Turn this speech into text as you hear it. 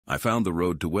I found the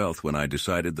road to wealth when I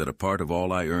decided that a part of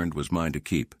all I earned was mine to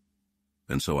keep,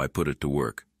 and so I put it to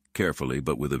work, carefully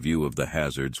but with a view of the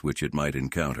hazards which it might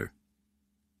encounter.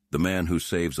 The man who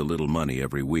saves a little money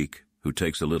every week, who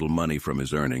takes a little money from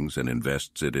his earnings and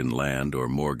invests it in land or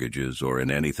mortgages or in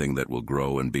anything that will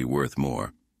grow and be worth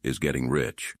more, is getting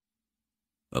rich.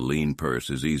 A lean purse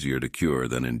is easier to cure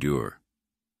than endure.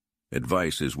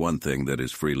 Advice is one thing that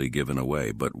is freely given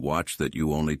away, but watch that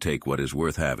you only take what is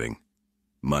worth having.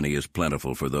 Money is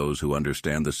plentiful for those who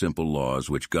understand the simple laws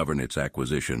which govern its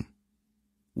acquisition.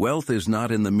 Wealth is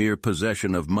not in the mere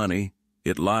possession of money.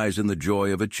 It lies in the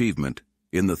joy of achievement,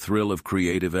 in the thrill of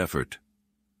creative effort.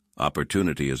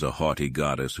 Opportunity is a haughty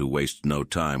goddess who wastes no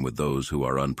time with those who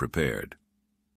are unprepared.